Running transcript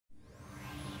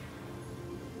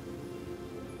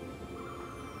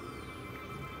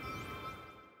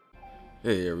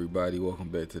Hey everybody, welcome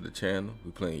back to the channel.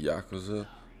 We're playing Yakusa,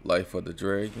 Life of the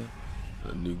Dragon.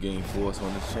 A new game for us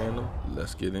on this channel.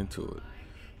 Let's get into it.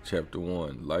 Chapter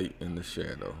 1, Light in the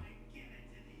Shadow.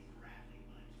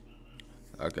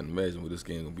 I can imagine what this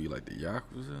game gonna be like. The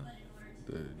Yakuza?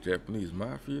 The Japanese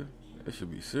Mafia? It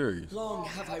should be serious. Long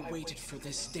have I waited for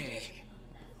this day.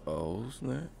 Oh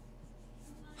snap.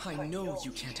 I know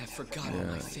you can't have forgotten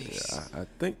my face. I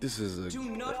think this is a...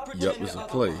 Yep, it's a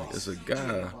play. It's a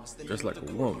guy dressed like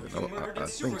a woman. I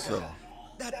think so.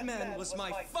 That man was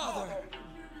my father.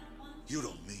 You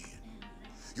don't mean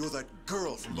you're that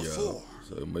girl from before?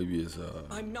 So maybe it's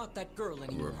I'm not that girl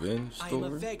anymore. revenge story? I'm a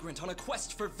vagrant on a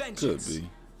quest for vengeance. Could be.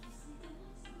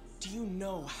 Do you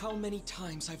know how many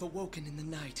times I've awoken in the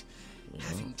night,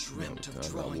 having dreamt of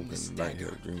drawing this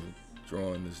dagger?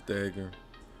 Drawing this dagger.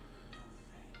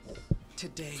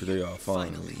 Today,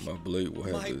 finally, my blade will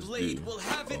have its due.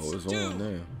 Oh, it's on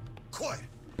now.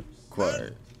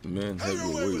 Quiet. The men have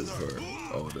your way with her.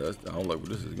 Oh, I don't like where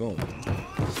this is going.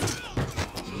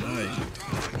 Nice.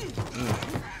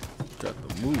 Got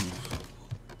the moves.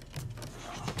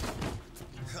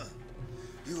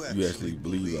 You actually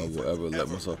believe I will ever let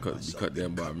myself be cut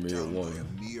down by a mere woman?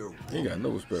 You ain't got no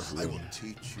respect for women.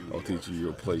 I'll teach you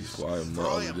your place, for I am none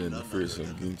other than the fearsome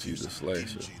Ginchi the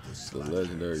Slasher, the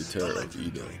legendary terror of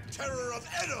Edo.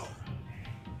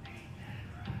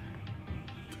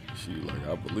 She like,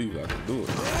 I believe I can do it.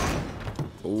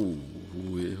 Oh,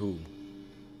 who hit who?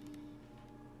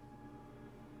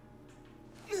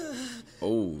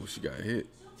 Oh, she got hit.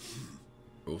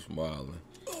 Go smiling.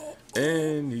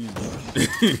 And he's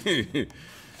done.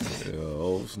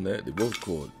 Oh snap, they both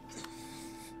caught it.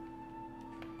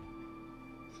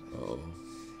 Oh,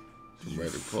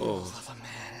 dramatic pause.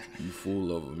 You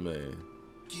fool of a man.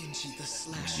 Ginchi the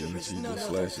Slasher is Ginchi none the other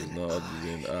Slasher, than none other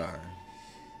than I.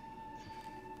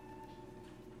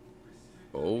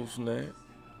 Oh snap.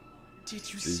 Did you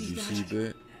Did you see see that?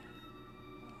 that?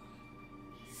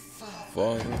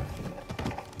 Father.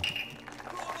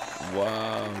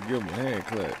 Wow, give him a hand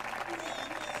clap.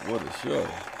 What a show.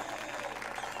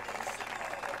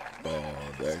 Oh,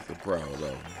 the actor proud of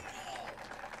him.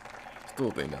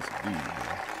 Still think that's a dude,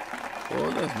 man.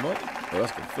 Oh, that's money. Oh,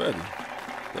 that's confetti.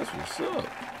 That's what's up.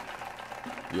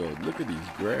 Yo, look at these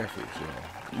graphics,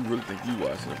 yo. You really think you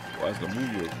watching a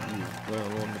movie or you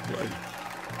playing on the play?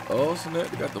 Oh, snap,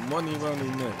 they got the money around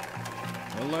their neck.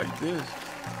 I like this.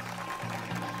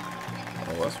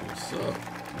 Oh, that's what's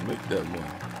up. Make that money.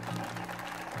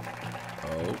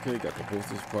 Oh, okay, got the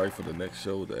posters probably for the next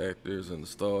show, the actors and the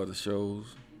star of the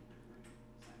shows.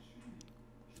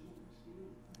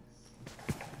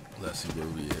 Let's see where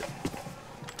we at.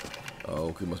 Oh,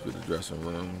 okay, must be the dressing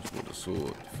rooms with the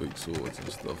sword, fake swords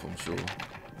and stuff, I'm sure.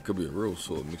 It could be a real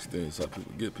sword mixed in so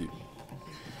people get people.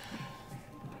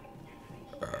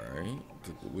 Alright,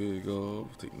 took the wig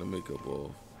off, taking the makeup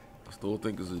off. I still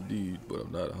think it's a dude, but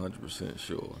I'm not 100%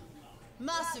 sure.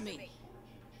 Masumi.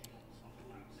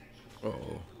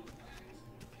 Uh-oh.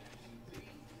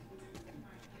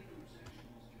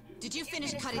 Did you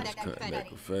finish cutting that Cutting confetti? that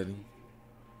confetti.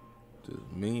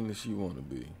 Just mean as she want to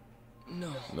be.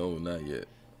 No, No, not yet.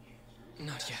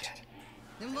 not yet.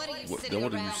 Then what are you Then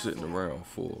what are you sitting around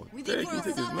for? We Dad, leave you for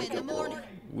take his Osaka in the makeup morning. off.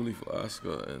 We leave for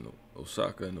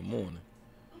Osaka in the morning.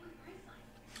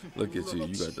 Look at you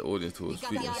got the audience to his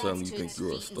feet and suddenly you think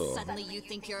you're a star. Suddenly you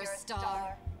think you're a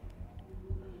star.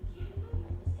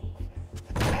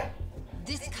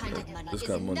 This kind of money This is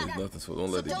kind of money is nothing. nothing, so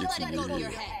don't let it get to Go to your your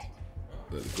head. head.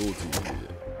 Let it go to your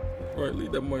head. Right,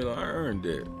 leave that money alone. I earned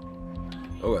that.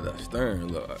 Oh, got that stern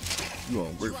look. You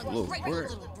ungrateful little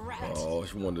brat. Oh,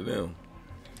 she one of them.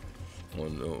 One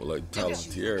of them, like Tyler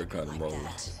Tierra kind of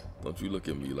modes. Don't you look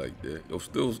at me like that. Yo,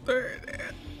 still staring at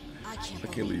that. I I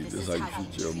can't believe this how you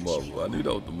treat your mother. I knew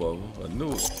that was the mother. I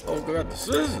knew it. Oh, got the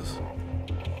scissors.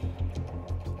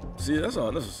 See, that's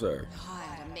unnecessary.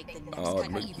 Oh,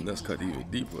 make the next cut even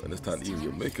deeper, and it's time to even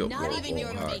your makeup Not even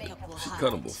your hide. makeup will She hide.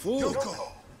 cut him before.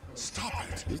 Yoko, stop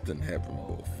it. This didn't happen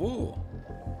before.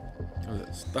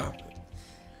 Stop it.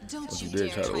 Don't you dare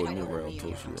dare try to try order to me order around me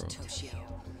Toshio. around Toshio.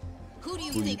 Who do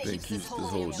you Who do you think think keeps keeps this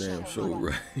whole damn show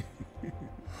right?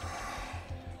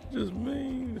 Just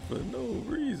mean for no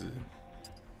reason.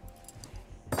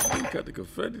 He cut the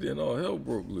confetti, then all hell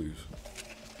broke loose.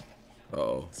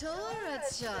 Uh-oh.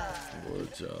 Tora-chan.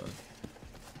 Tora-chan.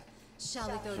 Shall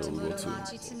we go Shall to we go to-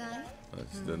 Muromachi tonight?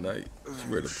 That's the night. She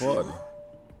ready to party.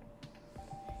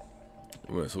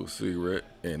 We went to smoke a cigarette.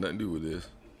 Ain't nothing to do with this.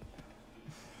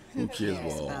 Who cares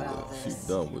about all that? She's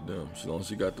done with them. As long as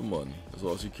she got the money. That's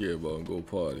all she cares about and go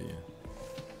partying.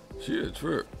 She a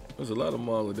trip. There's a lot of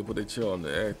models that put their child on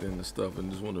the acting and stuff and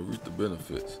just want to reap the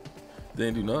benefits. They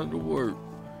ain't do none of the work,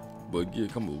 but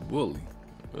come a bully.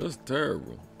 That's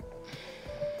terrible.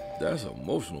 That's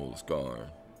emotional scarring.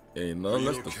 And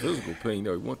unless the physical pain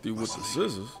that we went through with the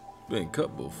scissors, been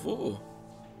cut before.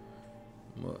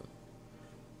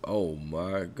 Oh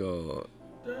my God.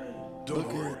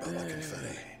 Don't worry about the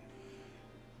confetti.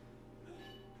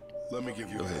 Let me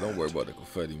give you a hand. Don't worry about the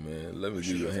confetti, man. Let me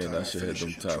give you a hand. I should have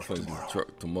them time flames in the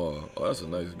truck tomorrow. Oh, that's a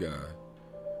nice guy.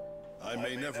 I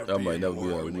might never be a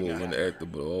award-winning actor,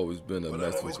 but I've always been a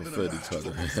master confetti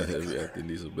cutter. Every actor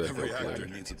needs a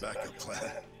backup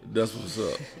plan. That's what's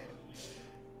up.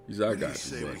 He said, I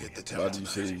got you, brother. Why do you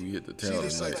say we hit the town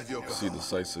tonight? See the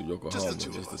sights of Yokohama,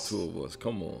 just the two of us.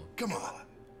 Come on. Come on.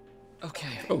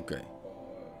 Okay.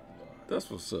 That's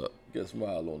what's up. Get a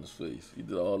smile on his face. He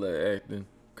did all that acting,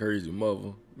 encouraged your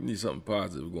mother. You need something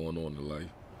positive going on in life.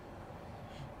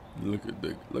 Look at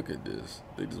this.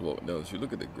 They just walked down the street.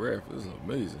 Look at the graphic. It's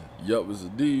amazing. Yup, it's a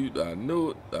dude. I knew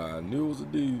it. I knew it was a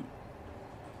dude.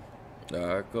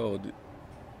 I called it.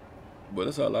 But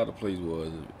that's how a lot of places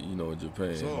was, you know, in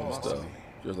Japan and stuff.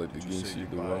 Just like the Ginshi,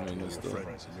 the ramen and stuff.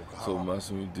 So,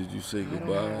 Masumi, did you say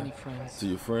goodbye to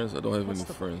your friends? I don't have any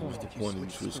friends. What's the point of you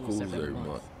switch schools every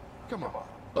month? Come on.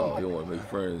 Oh, you don't want to make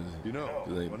friends. You know,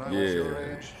 when I was yeah.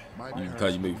 your age, You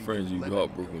time you make friends, you be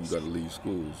heartbroken when you got to leave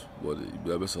schools. But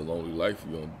it's a lonely life.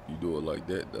 You do it like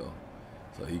that though.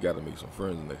 So he got to make some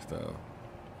friends next time.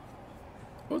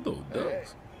 What those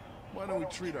ducks? Why don't we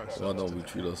treat ourselves? Why don't we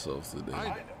treat ourselves today?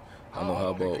 I know. How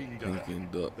about Peking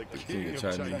duck, the king of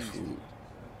Chinese food?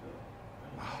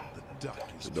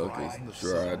 The duck is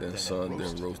dried and sunned,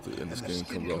 then roasted, and the skin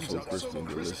comes out so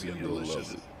crispy and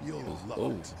delicious. You'll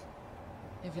love it.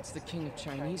 If it's the king of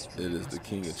Chinese food, it is the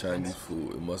king of Chinese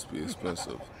food. It must be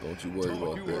expensive. Don't you worry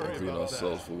about that. Including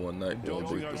ourselves for one night won't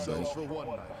break the bank.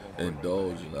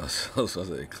 Indulging ourselves. I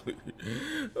said,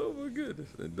 oh my goodness.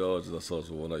 Indulging ourselves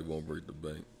for one night won't break the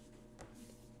bank.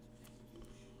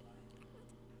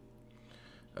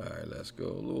 Alright, let's go.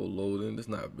 A little loading. That's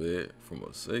not bad from a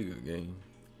Sega game.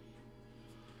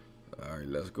 Alright,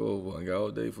 let's go. I got all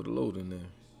day for the loading there.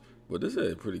 But this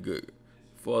is pretty good.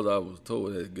 As far as I was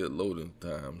told, it had good loading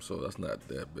time, so that's not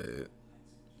that bad.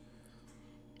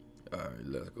 Alright,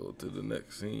 let's go to the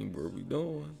next scene. Where we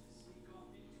doing?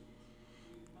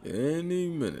 Any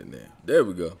minute now. There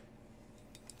we go.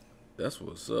 That's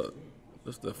what's up.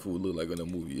 That's that food look like in the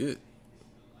movie It.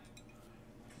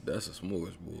 That's a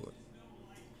smorgasbord.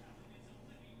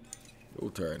 Go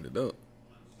turn it up.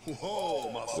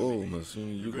 Whoa,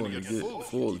 Masumi, you're going to get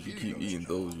full if you keep eating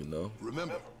those, you know.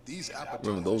 Remember, these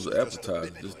those are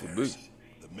appetizers. Just the big.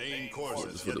 The main course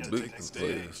is for the big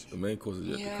players. The main course is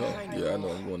yet to come. Yeah, I know.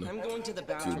 I'm going to the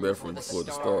bathroom before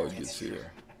the star gets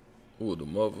here. Oh, the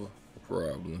mother?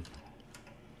 Problem.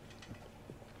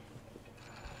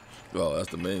 Oh,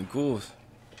 that's the main course.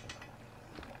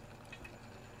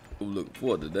 Oh, look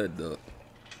forward to that duck.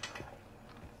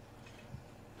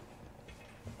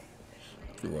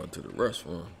 You run to the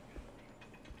restaurant.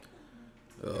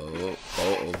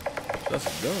 That's a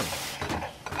gun.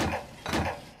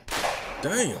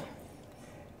 Damn.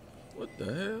 What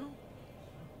the hell?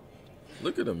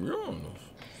 Look at them urinals.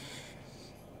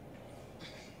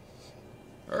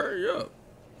 Hurry up.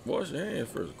 Wash your hands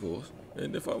first, of course.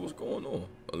 And if I was going on.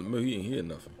 Maybe he ain't hear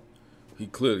nothing. He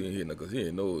clearly ain't hear nothing because he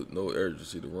ain't no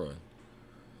urgency to run.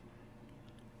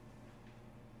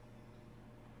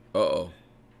 Uh-oh.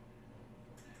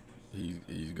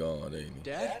 He's gone, ain't he?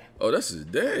 Dad? Oh, that's his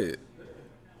dad.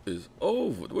 It's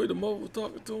over. The way the mother was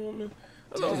talking to him, man.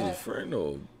 I thought it was a friend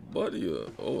or buddy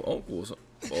or uncle or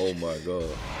something. Oh my God.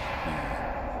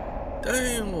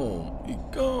 Damn, he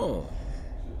gone.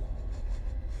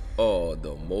 Oh,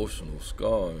 the emotional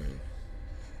scarring.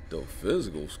 The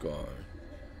physical scarring.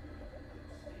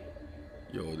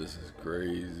 Yo, this is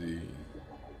crazy.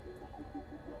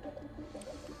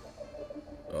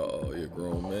 Uh-oh, you're a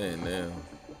grown man now.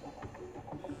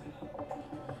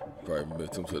 Probably been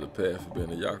took to the path for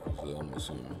being a Yakuza, I'm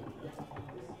assuming.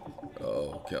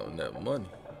 Uh-oh, counting that money.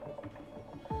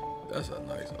 That's a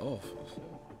nice office.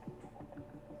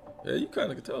 Yeah, you kind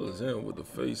of can tell it's him with the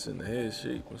face and the head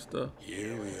shape and stuff.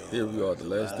 Here we are, the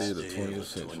last day of the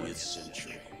 20th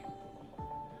century.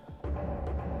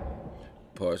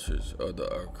 Portraits of the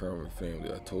Arcurman family,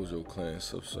 a Tojo clan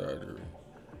subsidiary.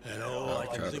 And all I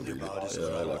can think about is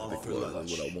what I want for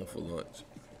lunch. What I want for lunch.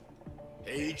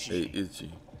 Hey,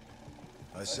 Ichi.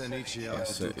 I sent Ichi out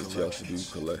to do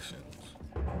collections.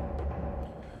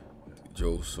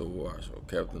 Joe Sawasho,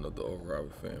 captain of the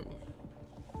O'Reilly family.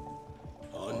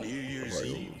 On New Year's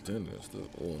Eve.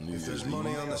 If there's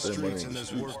money on the streets and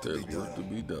there's work to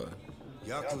be done,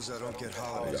 Yakuza don't get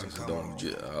holidays in Yakuza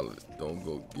common. don't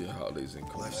go get holidays in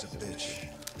common. Life's a bitch.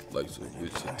 Life's a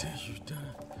bitch until you die.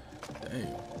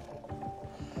 Damn.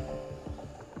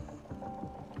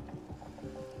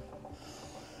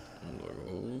 I'm like,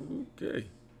 okay.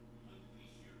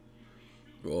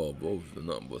 Oh, both are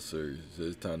nothing but serious.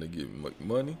 It's time to get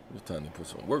money. It's time to put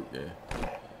some work in.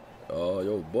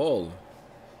 Yo, baller.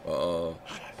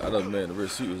 I done man the red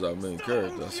suit was our main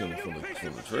character. I seen him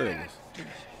from the trailers.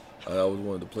 I always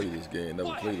wanted to play this game.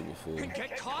 Never played it before.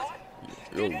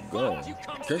 Yo, gone.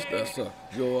 Catch that stuff.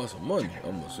 Yo, that's some money.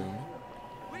 I'm assuming.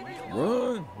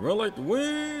 Run like the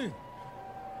wind.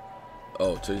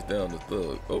 Oh, chase down the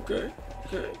thug. Okay.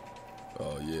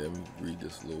 Oh yeah, let me read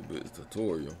this a little bit. It's a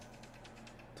tutorial.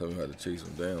 Tell me how to chase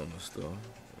them down and stuff.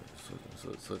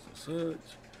 Such and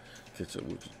such. Catch up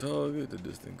with your target. The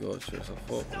distant guard checks I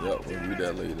fought. Yep, we'll read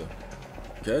that later.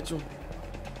 Catch him.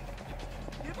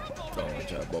 Oh,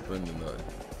 try to bump into nothing.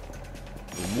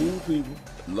 Remove people.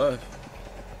 Left.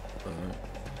 Alright.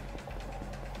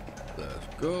 Let's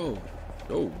go.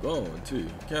 Oh, gone too.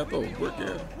 Can't throw a brick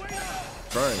at him.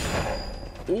 Triangle.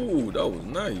 Ooh, that was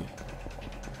nice.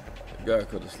 The guy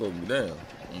could have slowed me down.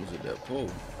 Almost hit that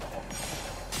pole.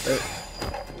 X.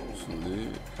 So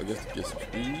I guess to get some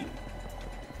speed.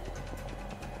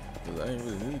 Cause I ain't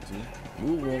really need to.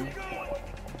 Move on.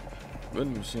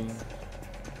 Vending machine.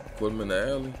 Put him in the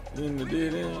alley. He in the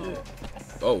dead end yet.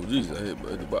 Oh Jesus, I hit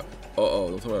the box.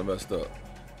 Don't tell me I messed up.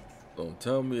 Don't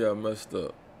tell me I messed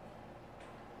up.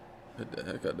 Hit the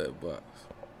heck out that box.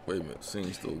 Wait a minute,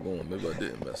 scene's still going. Maybe I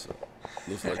didn't mess up.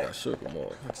 Looks like I shook him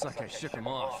off. Looks like I shook him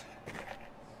off.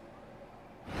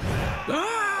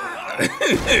 Ah!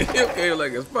 Okay,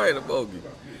 like a spider bogey.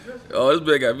 Oh, this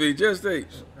big got VHS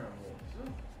tapes.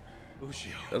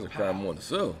 That's a crime on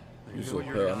itself. You so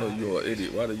proud. I know you're an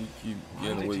idiot. Why do you keep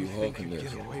getting away with hawking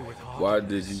this? Why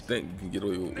did you think you can get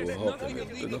away with hawking this?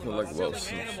 There's nothing like about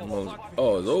Simone.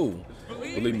 Oh, it's old.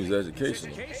 Believe me, it's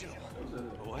educational.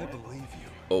 Oh, I believe you.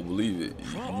 Oh, believe it.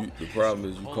 The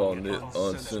problem is you calling it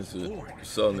uncensored,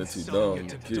 selling it to dumb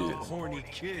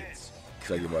kids.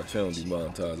 Try to get my channel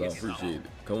demonetized. I appreciate it.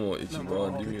 Come on,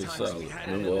 Ichiban, give me a solid.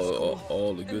 Remember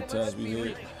all the good times we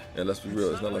had? And let's be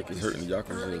real, it's not like it's hurting the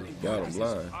Yakuza's bottom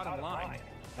line.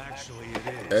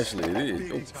 Actually, it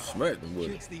is. Oh, smack them with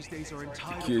it. The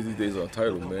kids these days are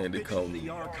entitled, man. They come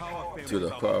to the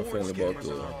car family about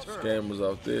the scammers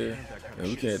out there, and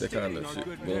we can't have that kind of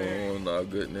shit going on in our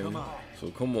good name.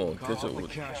 So come on, catch up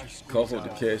with cough up the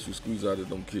cash you squeeze out of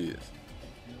them kids.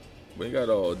 We ain't got it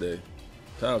all day.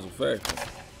 Times a factor.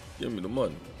 Give me the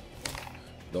money.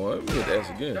 Don't let me hit the ass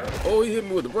again. Oh, he hit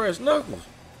me with the brass knuckles.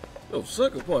 Yo,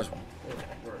 sucker punch me.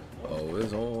 Oh,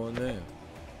 it's on now.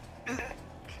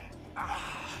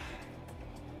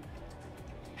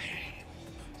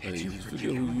 Hey, you forget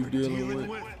who you dealing with?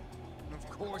 Of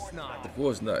course not. Of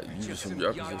course not. You just some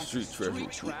Yakuza street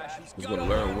trash who's gonna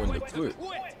learn when to quit.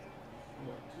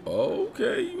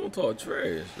 Okay, you gonna talk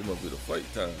trash. It must be the fight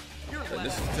time. And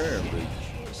this is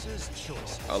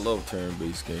turn-based. I love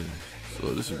turn-based games,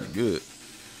 so this should be good.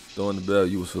 Throwing the bell,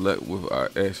 you will select with our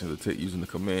action to take using the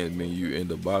command menu in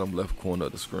the bottom left corner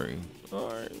of the screen.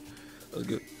 Alright, let's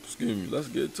get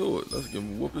to it. Let's give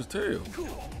him whoop his tail.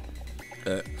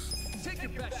 X.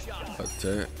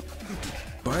 Attack.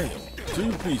 Bam.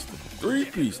 2-piece.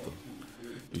 3-piece.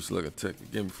 You select attack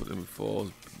again before the enemy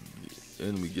falls. The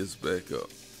enemy gets back up.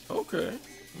 Okay. I'm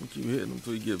gonna keep hitting him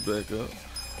until he get back up.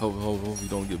 Hope he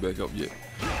don't get back up yet.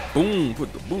 Boom.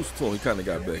 Put the boost to him. He kind of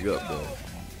got back up though.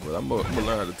 But I'm gonna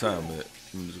learn how to time that.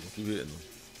 I'm just gonna keep hitting him.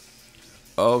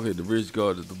 Okay, the bridge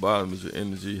guard at the bottom is your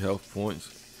energy, health points.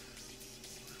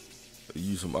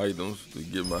 Use some items to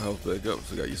get my health back up.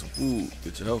 So I gotta eat some food,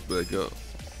 get your health back up.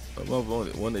 I'm up on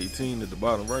it, 118 at the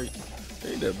bottom right.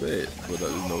 Ain't that bad, but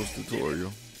you know it's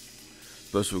tutorial.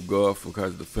 Special guard for Kai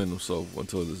to defend himself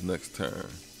until his next turn.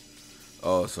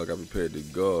 Oh, so I got prepared to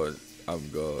guard. I'm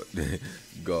guard.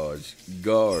 Guard.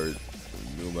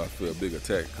 You know, I feel a big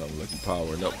attack coming, like you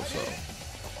powering up or something.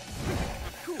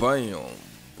 Bam!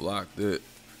 Blocked it.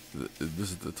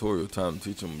 This is tutorial time to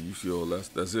teach him. You see all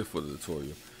that's it for the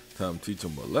tutorial. Time to teach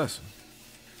him a lesson.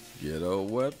 Get a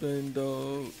weapon,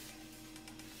 dog.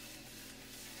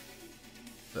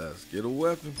 Let's get a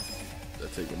weapon.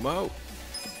 Let's take him out.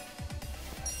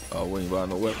 Oh, we ain't buying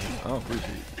no weapons. I don't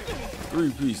appreciate it.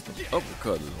 3-piece them.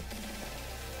 Uppercut him.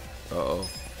 Uh-oh.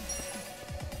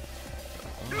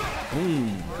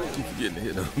 Boom. Keep forgetting to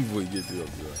hit him before you get to up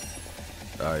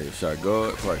there. Alright, shot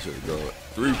guard. Probably should have guard.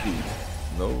 3-piece.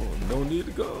 No need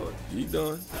to guard. He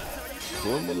done.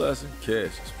 Show him a lesson.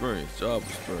 Cash, experience, job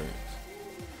experience.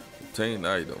 Obtain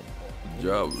item.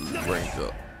 Job rank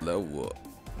up. Level up.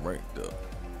 ranked up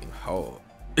and hard.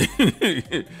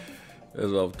 That's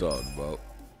what I'm talking about.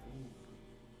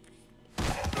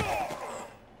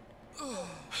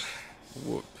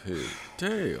 What pig?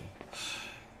 Damn.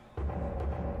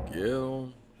 Get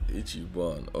on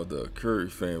Ichiban of the Curry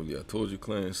family. I told you,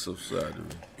 clan subsidiary.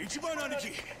 Ichiban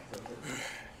Aniki.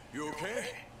 You okay?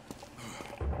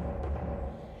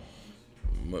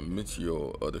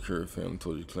 Michio of the Curry family.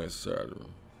 Told you, clan subsidiary.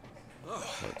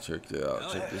 Check that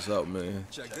out. Check this out, man.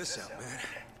 Check this out,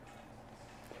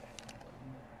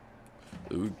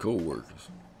 man. We co-workers.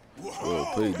 Well,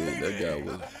 payday. That guy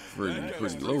was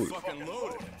pretty loaded.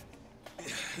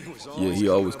 Yeah, he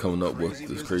always coming up with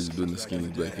this crazy business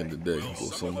schemes back in the day.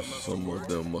 Well, some of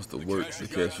them must have worked. The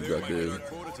cash you got there,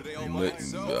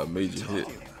 a major hit.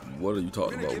 What are you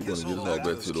talking about? We're gonna get us all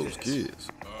back to those kids.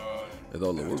 That's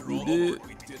all the work we did.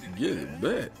 Get it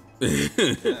back.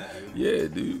 Yeah,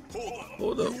 dude.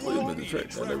 Hold up, wait a minute. The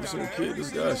track I never seen a kid. This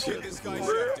guy shit. For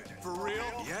real? For real?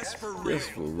 Yes, for real. Yes,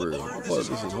 for real. I thought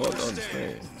this is hard to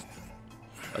understand.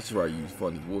 I should probably use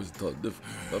funny voice and talk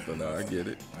different. Up and now, I get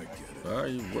it.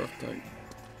 Alright, you rough type.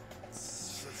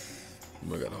 You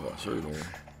might got a hot shirt on.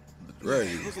 The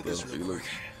dragon and stuff. Hey, look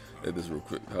at this real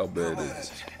quick. How bad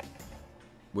is it?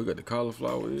 We got the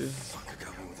cauliflower here.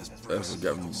 That's what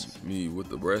got me with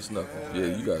the brass knuckles.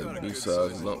 Yeah, you got a big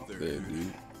size lump there,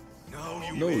 dude.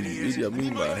 No, you got me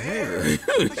my hair.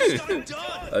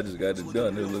 I just got it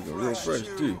done. They're looking real fresh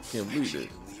too. Can't believe it.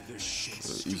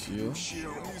 ECO?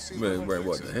 Man, right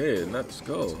what the head, not the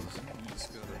skulls.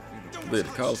 Let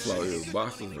the cauliflower here,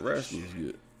 boxers and rascals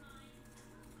get.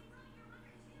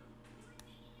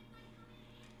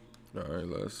 Alright,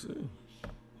 let's see.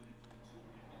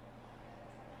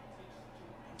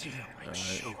 Damn, I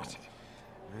choked.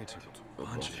 I took a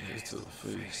bunch of hits to the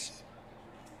face.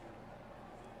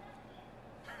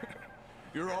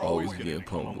 You're Always getting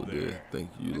pumped with that. Think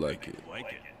you like it.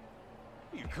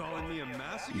 You calling me a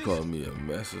masochist? You calling me a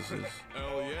masochist?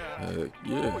 Hell yeah. Heck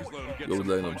yeah. You always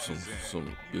letting them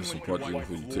give some projects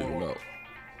before you take them out.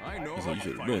 I know That's how you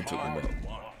should have been took them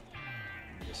out.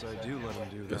 Guess I do let him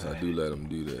do that. Guess I do let them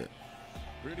do that.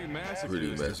 Pretty massive.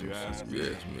 Pretty massive, if you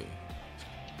ask me.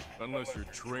 Unless you're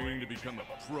trained to become a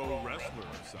pro wrestler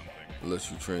or something. Unless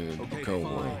you're training to become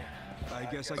one. I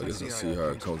guess I I see how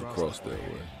it comes across that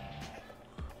way.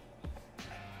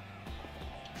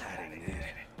 That ain't it.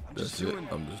 That's it.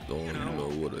 I'm just doing, you know,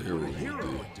 what a hero would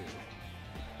do.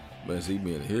 Man, see,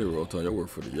 being a hero, I'm telling you, I work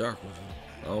for the Yakusa.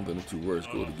 I don't think the two words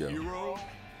go together. Hero?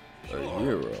 A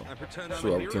hero.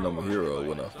 Sure, I pretend I'm a hero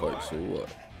when I fight, so what?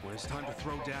 When it's time to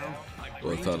throw down,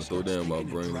 Well, it's time to throw down. My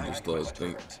brain just starts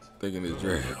thinking it's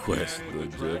Dragon Quest, the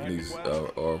Japanese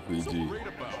RPG.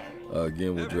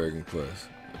 Again with Dragon Quest.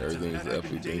 Everything is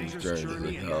epic, dangerous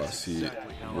journey. That's how I see it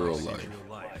in real life.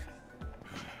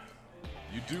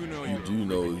 You do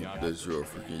know that you're a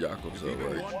freaking Yakuza,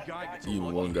 right?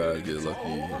 Even one guy get lucky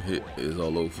hit is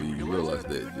all over for you. You realize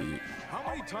that, dude. How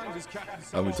many times has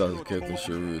Captain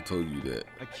Shiryu told you that?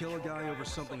 I kill a guy over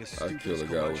something as I stupid kill as a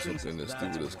guy with collections. something as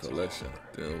stupid as collection.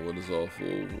 Then when it's all over,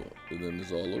 and then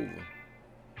it's all over.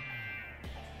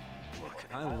 Look,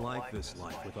 I like this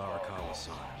life with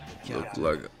Arakawa-san, the Look, captain,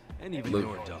 like, and even look,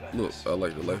 your dumbass. look, I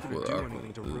like the life I'm with not gonna do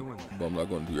anything to ruin Aqua, that. but I'm not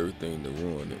going to do everything to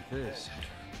ruin it. This.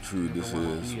 True, this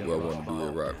is where I want to be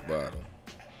at rock bottom.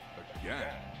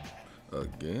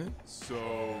 Again? So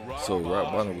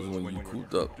rock bottom was when you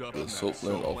cooped up the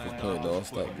soapland off of playing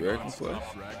non-stop Dragon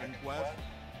Quest?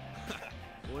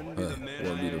 Wouldn't be the man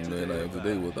Wouldn't be the man I am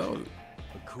today without it.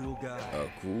 A cool guy. A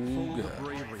cool Full guy. of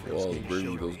bravery For all the games bravery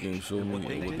showed those me. games showed me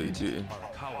and what they didn't.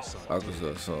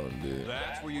 Akusa-san did.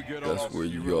 That's where you get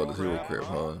all this hero crap,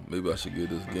 huh? Maybe I should give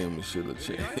this game and shit a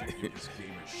chance.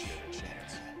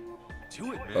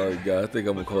 Alright guys, I think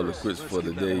I'm gonna call it quits for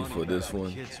the day for this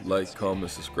one. Like, comment,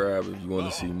 subscribe if you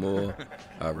want to see more.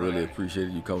 I really appreciate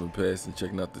you coming past and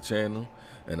checking out the channel.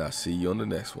 And I'll see you on the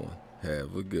next one.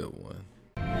 Have a good one.